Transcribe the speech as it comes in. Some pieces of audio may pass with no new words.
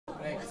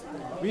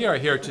We are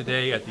here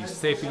today at the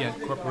Sapient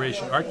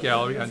Corporate Art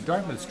Gallery on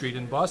Dartmouth Street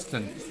in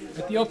Boston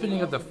at the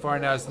opening of the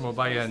Farnaz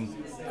Mobayyen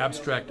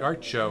Abstract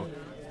Art Show.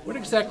 What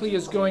exactly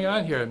is going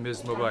on here,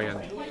 Ms.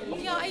 Mobayyen?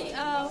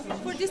 Yeah,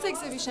 for this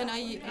exhibition,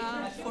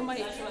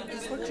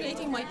 for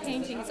creating my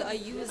paintings, I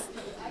use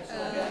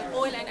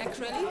oil and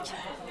acrylic,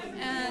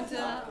 and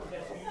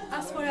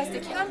as far as the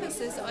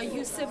canvases, I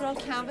use several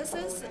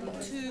canvases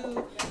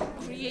to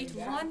create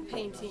one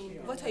painting.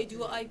 What I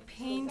do, I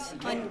paint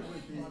on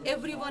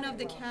every one of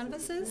the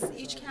canvases,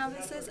 each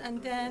canvases,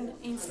 and then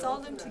install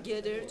them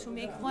together to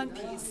make one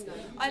piece.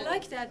 I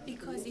like that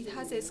because it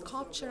has a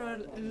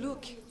sculptural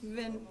look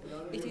when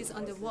it is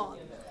on the wall.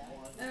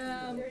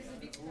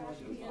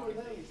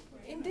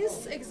 In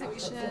this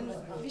exhibition,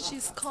 which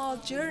is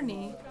called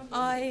Journey,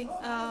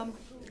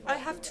 I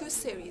have two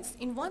series.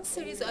 In one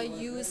series, I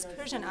use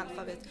Persian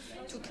alphabet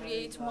to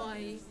create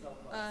my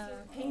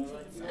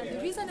paintings. And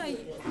the reason I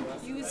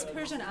use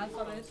Persian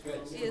alphabet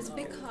is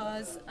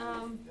because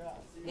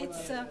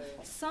it's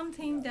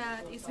something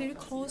that is very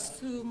close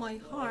to my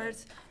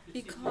heart,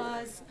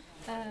 because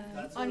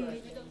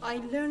I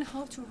learned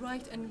how to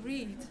write and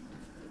read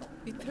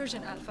with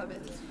Persian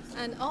alphabet.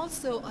 And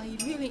also, I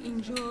really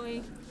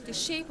enjoy the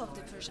shape of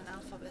the Persian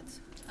alphabet.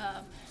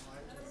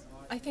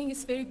 I think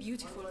it's very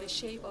beautiful, the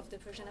shape of the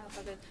Persian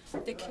alphabet,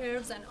 the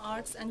curves and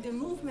arcs, and the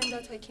movement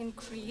that I can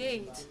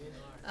create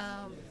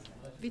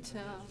with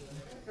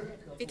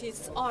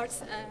its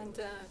arcs and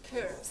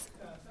curves.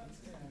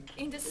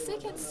 In the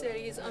second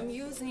series, I'm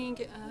using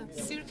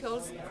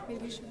circles.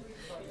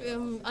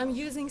 I'm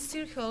using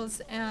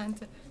circles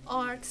and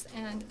arcs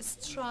and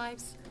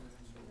stripes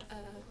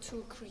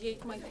to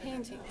create my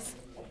paintings.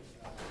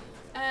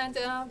 And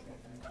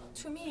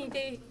to me,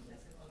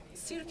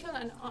 circle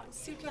and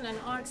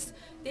arcs,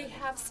 they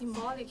have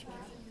symbolic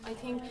meaning. I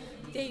think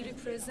they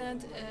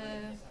represent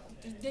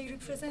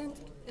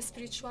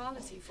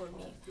spirituality for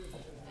me.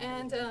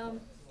 And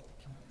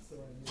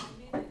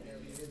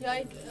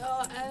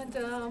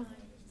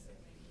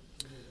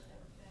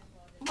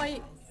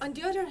on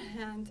the other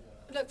hand,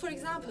 like for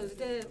example,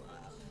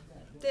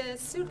 the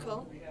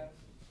circle,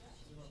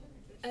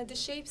 the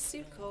shape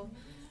circle,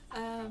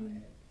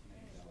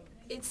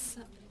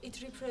 it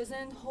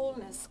represents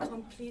wholeness,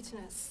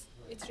 completeness.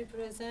 It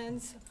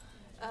represents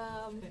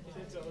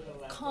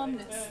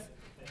calmness.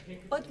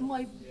 But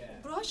my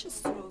brush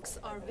strokes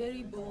are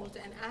very bold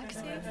and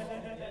active.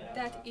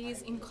 That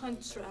is in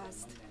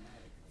contrast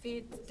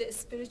with the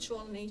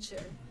spiritual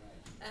nature.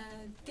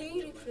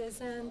 They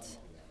represent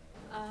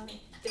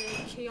the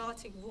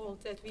chaotic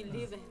world that we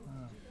live in.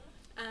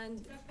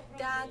 And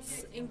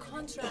that's in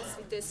contrast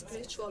with the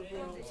spiritual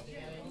world.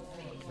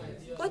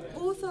 But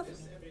both of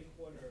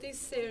these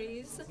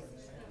series,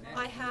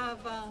 I have,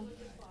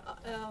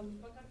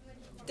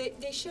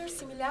 they share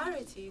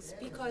similarities,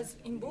 because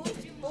in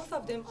both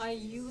of them I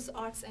use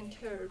arcs and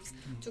curves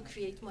to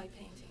create my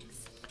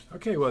paintings.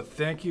 Okay, well,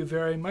 thank you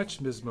very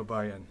much, Ms.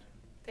 Mobayyen.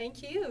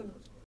 Thank you.